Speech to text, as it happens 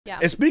Yeah.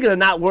 And speaking of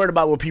not worried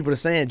about what people are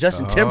saying,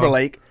 Justin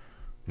Timberlake,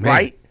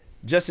 right?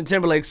 Justin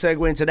Timberlake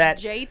segue into that.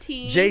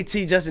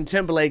 JT, Justin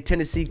Timberlake,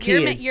 Tennessee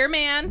Kids. Your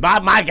man.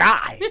 My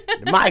guy.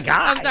 My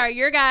guy. I'm sorry,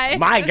 your guy.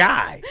 My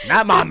guy.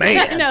 Not my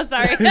man. No,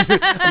 sorry.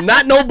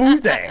 Not no boo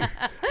thing.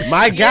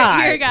 My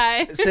guy. Your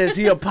guy. Says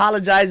he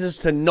apologizes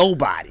to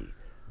nobody.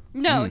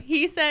 No,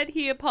 he said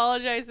he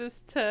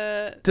apologizes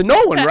to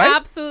no one, right?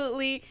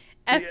 Absolutely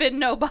effing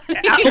nobody.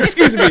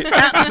 Excuse me,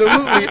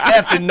 absolutely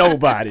effing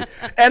nobody.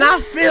 And I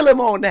feel him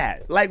on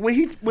that. Like when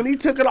he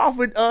took it off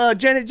with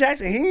Janet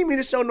Jackson, he didn't mean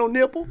to show no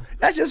nipple.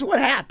 That's just what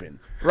happened,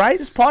 right?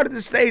 It's part of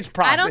the stage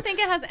problem. I don't think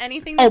it has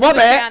anything to do with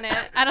Janet.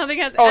 I don't think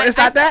it has. Oh, it's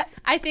not that?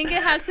 I think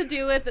it has to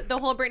do with the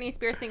whole Britney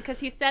Spears thing because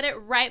he said it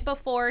right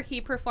before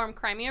he performed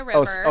Cry Me a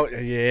River. Oh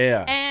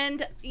yeah.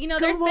 And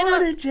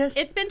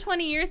it's been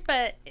 20 years,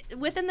 but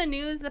within the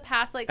news the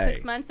past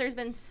 6 months, there's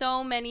been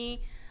so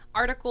many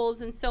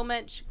articles and so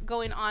much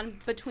going on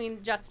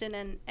between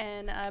Justin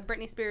and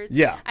Britney Spears.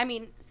 Yeah. I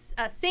mean,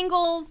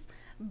 singles,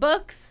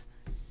 books,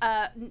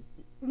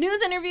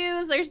 news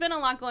interviews. There's been a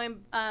lot going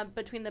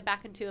between the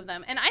back and two of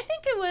them, and I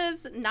think it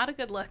was not a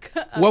good look.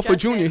 Well, for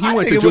Junior, he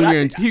went to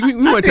Junior. He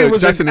went to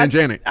Justin and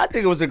Janet. I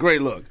think it was a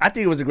great look. I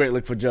think it was a great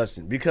look for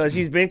Justin because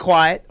he's been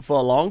quiet for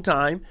a long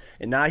time,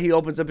 and now he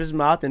opens up his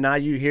mouth, and now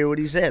you hear what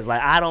he says.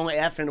 Like, I don't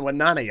effing with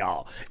none of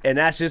y'all, and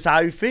that's just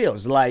how he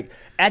feels. Like,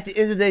 at the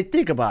end of the day,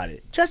 think about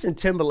it. Justin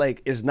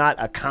Timberlake is not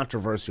a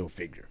controversial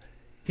figure.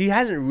 He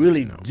hasn't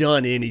really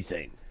done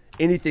anything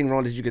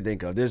wrong that you could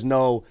think of. There's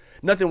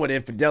nothing with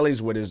infidelities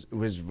with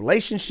his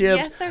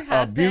relationships. Yes, there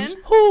has abuse.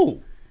 been.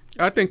 Who?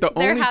 I think the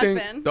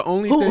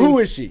only thing. Who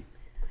is she?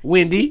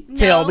 Wendy,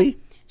 tell me.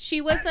 She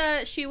was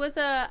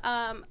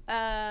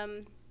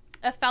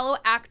a fellow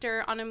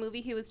actor on a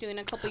movie he was doing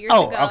a couple years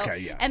ago. Oh, okay,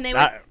 yeah. And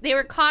they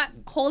were caught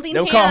holding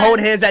hands. They were caught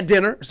holding hands at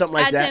dinner, or something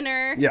like that. At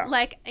dinner,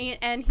 yeah.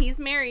 And he's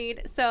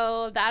married,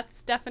 so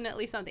that's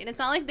definitely something. It's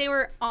not like they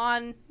were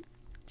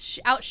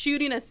out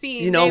shooting a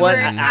scene. You know what?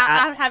 Were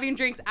out having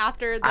drinks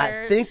after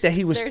their I think that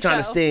he was trying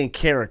to show. stay in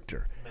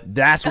character.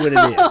 That's what it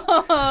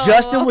is.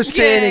 Justin was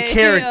staying in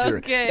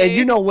character. And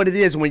you know what it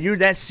is when you're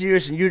that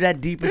serious and you're that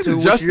deep into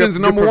it. Justin's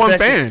number one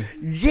fan.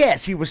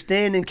 Yes, he was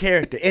staying in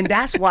character. And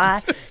that's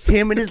why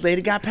him and his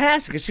lady got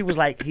past it because she was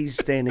like, he's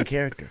staying in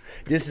character.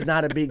 This is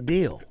not a big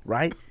deal,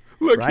 right?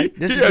 Look, right?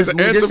 He has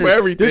an answer for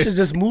everything. This is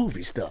just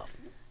movie stuff.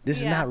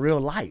 This is not real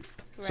life.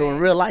 So in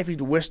real life, he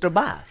wished to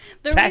buy.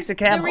 The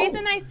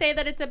reason I say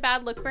that it's a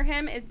bad look for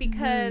him is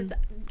because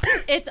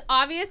it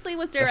obviously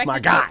was directed. That's my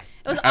guy.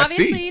 It was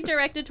obviously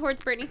directed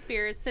towards Britney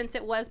Spears since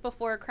it was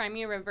before Cry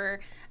Me a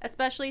River,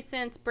 especially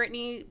since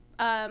Britney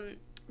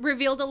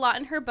revealed a lot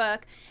in her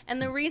book.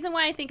 And the reason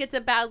why I think it's a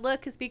bad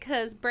look is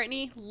because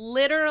Britney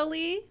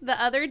literally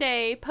the other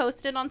day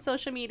posted on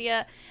social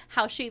media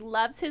how she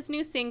loves his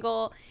new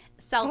single,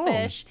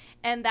 Selfish,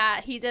 and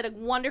that he did a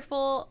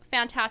wonderful,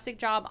 fantastic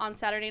job on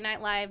Saturday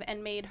Night Live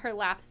and made her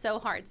laugh so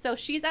hard. So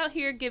she's out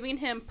here giving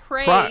him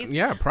praise,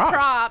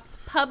 props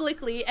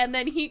publicly, and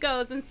then he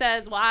goes and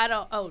says, well, I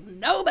don't owe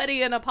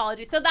nobody an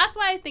apology. So that's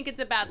why I think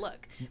it's a bad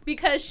look,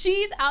 because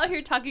she's out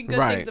here talking good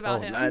things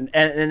about him.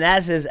 And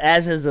as his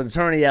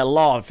attorney at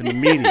law for the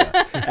media,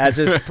 as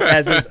his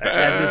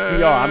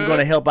PR, I'm going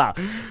to help out.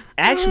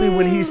 Actually,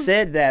 when he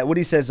said that, what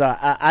he says,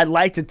 I'd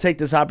like to take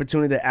this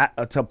opportunity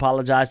to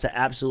apologize to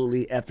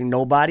absolutely effing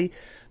nobody.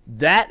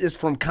 That is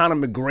from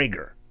Conor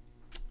McGregor.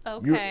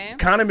 Okay.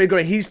 Conor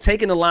McGregor, he's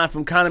taking the line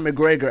from Conor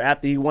McGregor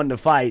after he won the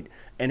fight,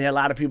 and there are a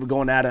lot of people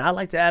going at it. I'd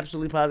like to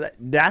absolutely apologize.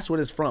 That's what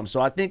it's from. So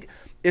I think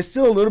it's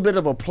still a little bit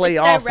of a play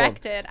off. It's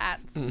directed at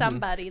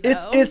somebody, though.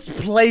 It's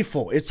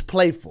playful. It's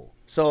playful.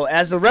 So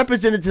as a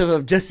representative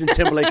of Justin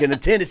Timberlake and the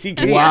Tennessee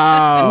Kids,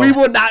 we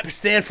will not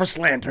stand for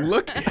slander.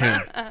 Look at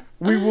him.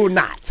 We will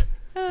not.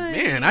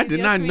 Man, I did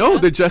not know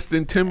the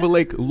Justin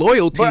Timberlake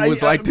loyalty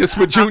was like this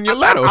with Junior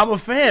Leto. I'm a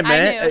fan,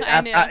 man.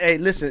 I knew. Hey,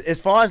 listen,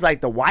 as far as like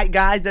the white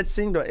guys that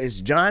sing,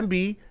 it's John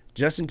B.,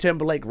 Justin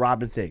Timberlake,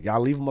 Robin Thicke. Y'all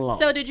leave him alone.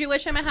 So did you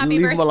wish him a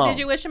happy birthday? Did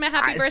you wish him a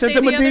happy birthday? I sent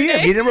him a the other DM. day?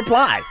 He didn't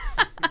reply.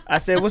 I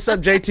said, "What's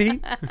up,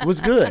 JT? What's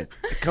good?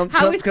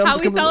 How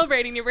we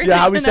celebrating your birthday? Yeah,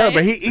 how we tonight?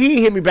 celebrate?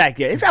 He hit me back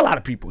yet. It's a lot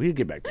of people. He'll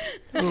get back to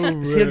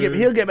me.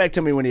 He'll get back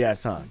to me when he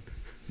has time.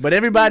 But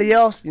everybody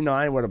else,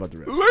 I ain't worried about the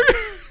rest.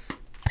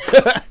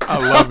 I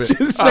love it.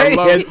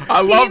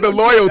 I love the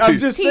loyalty. I'm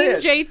just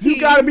saying. JT. You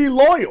gotta be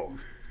loyal.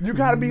 You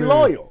gotta be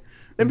loyal.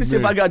 Let me see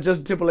if I got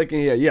Justin Timberlake in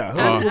here.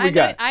 Yeah, who we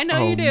got? I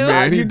know you do.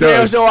 Man, he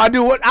does. I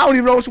do. What? I don't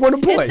even know which one to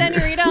play. Is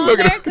Senorita on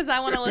there? Because I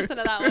want to listen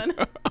to that one.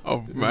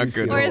 Oh my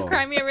goodness. Or is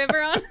Cry Me a River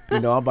on?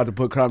 I'm about to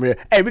put Cry Me a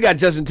River. Hey, we got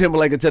Justin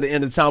Timberlake until the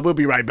end of time. We'll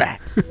be right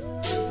back.